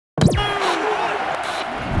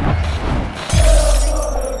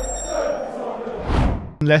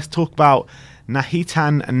Let's talk about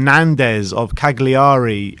Nahitan Nández of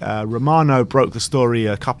Cagliari. Romano broke the story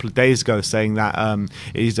a couple of days ago saying that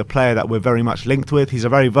he's a player that we're very much linked with. He's a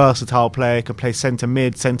very versatile player, can play centre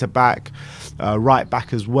mid, centre back, right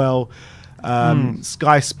back as well.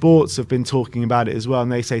 Sky Sports have been talking about it as well,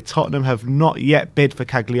 and they say Tottenham have not yet bid for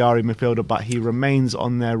Cagliari midfielder, but he remains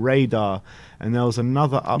on their radar. And there was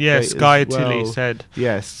another update. Yeah, Sky as well. Italy said.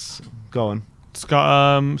 Yes, go on.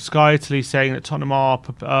 Sky Italy saying that Tottenham are,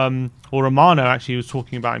 or Romano actually was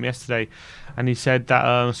talking about him yesterday, and he said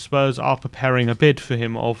that Spurs are preparing a bid for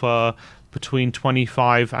him of between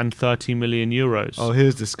 25 and 30 million euros. Oh,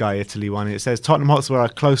 here's the Sky Italy one. It says Tottenham Hotspur are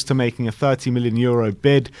close to making a 30 million euro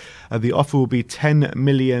bid. The offer will be 10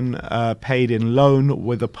 million paid in loan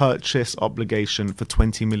with a purchase obligation for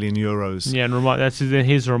 20 million euros. Yeah, and that's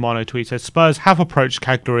his Romano tweet. Says Spurs have approached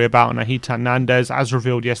Cagliari about Nahitan Nández, as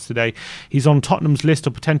revealed yesterday. He's on Tottenham's list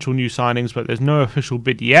of potential new signings, but there's no official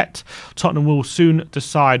bid yet. Tottenham will soon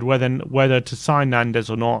decide whether to sign Nández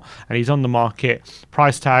or not, and he's on the market.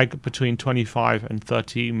 Price tag between 25 and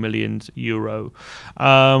 30 million euro,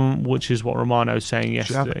 which is what Romano was saying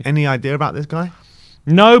yesterday. Do you have any idea about this guy?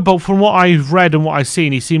 No, but from what I've read and what I've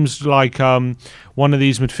seen, he seems like one of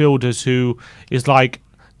these midfielders who is like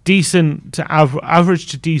decent to average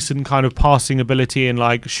to decent kind of passing ability and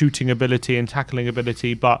like shooting ability and tackling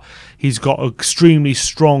ability, but he's got extremely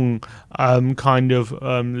strong kind of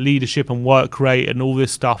leadership and work rate and all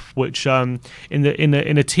this stuff, which in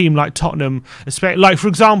a team like Tottenham, like for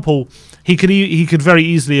example, he could very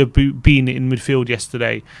easily have been in midfield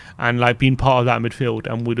yesterday and like been part of that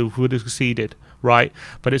midfield and would have succeeded, right?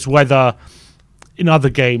 But it's whether in other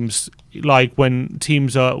games, like when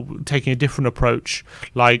teams are taking a different approach,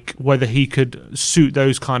 like whether he could suit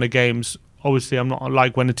those kind of games. Obviously, I'm not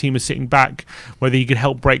like when a team is sitting back, whether he could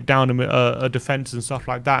help break down a defense and stuff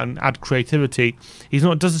like that and add creativity. He's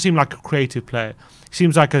not. Doesn't seem like a creative player. He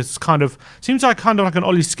seems like kind of like an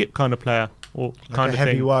Ollie Skip kind of player, or like kind a of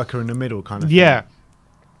heavy thing. worker in the middle kind of Yeah. thing.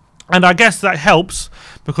 And I guess that helps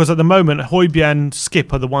because at the moment, Højbjerg and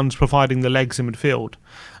Skip are the ones providing the legs in midfield.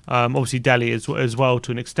 Obviously, Dele as well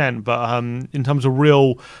to an extent. But in terms of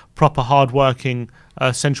real, proper, hard-working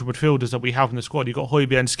central midfielders that we have in the squad, you've got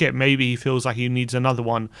Højbjerg and Skip. Maybe he feels like he needs another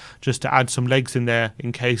one just to add some legs in there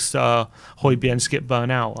in case Højbjerg and Skip burn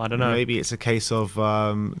out. I don't know. Maybe it's a case of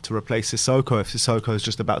to replace Sissoko if Sissoko is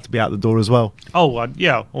just about to be out the door as well. Oh,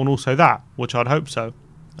 yeah, and also that, which I'd hope so.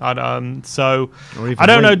 So Or even I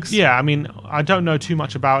don't Winks. know. Yeah, I mean, I don't know too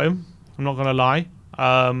much about him. I'm not going to lie.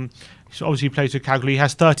 He obviously plays with Cagliari. He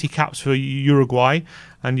has 30 caps for Uruguay,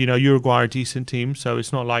 and you know Uruguay are a decent team, so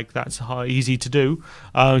it's not like that's easy to do.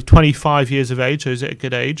 25 years of age, so is it a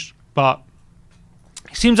good age? But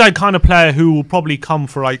he seems like the kind of player who will probably come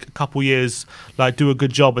for like a couple years, like do a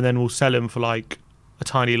good job, and then we'll sell him for like a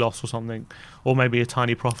tiny loss or something, or maybe a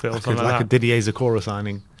tiny profit or something like that. Like a Didier Zakora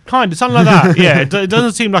signing. Kind of, something like that. Yeah, it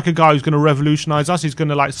doesn't seem like a guy who's going to revolutionise us. He's going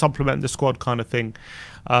to like supplement the squad kind of thing,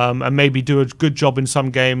 and maybe do a good job in some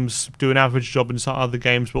games, do an average job in some other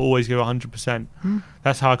games, but always give 100%.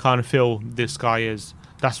 That's how I kind of feel this guy is.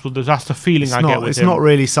 That's the feeling I get with him. It's not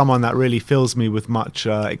really someone that really fills me with much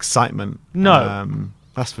excitement. No,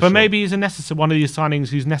 that's for but sure. maybe he's one of these signings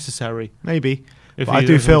who's necessary. Maybe, but I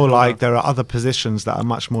do feel like there are other positions that are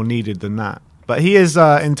much more needed than that. But he is,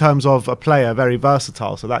 in terms of a player, very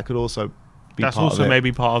versatile, so that could also be part of it. That's also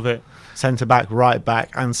maybe part of it. Centre back, right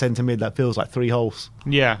back, and centre mid. That feels like 3 holes.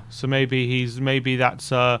 Yeah, so maybe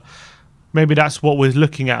that's what we're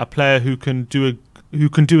looking at, a player who can do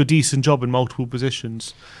a decent job in multiple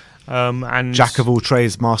positions. And Jack of all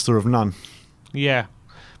trades, master of none. Yeah,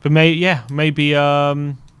 but maybe it'd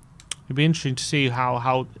be interesting to see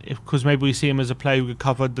because maybe we see him as a player who could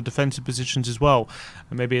cover the defensive positions as well,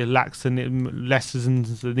 and maybe it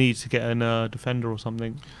lessens the need to get a defender or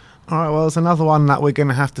something. All right, well, there's another one that we're going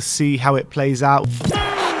to have to see how it plays out.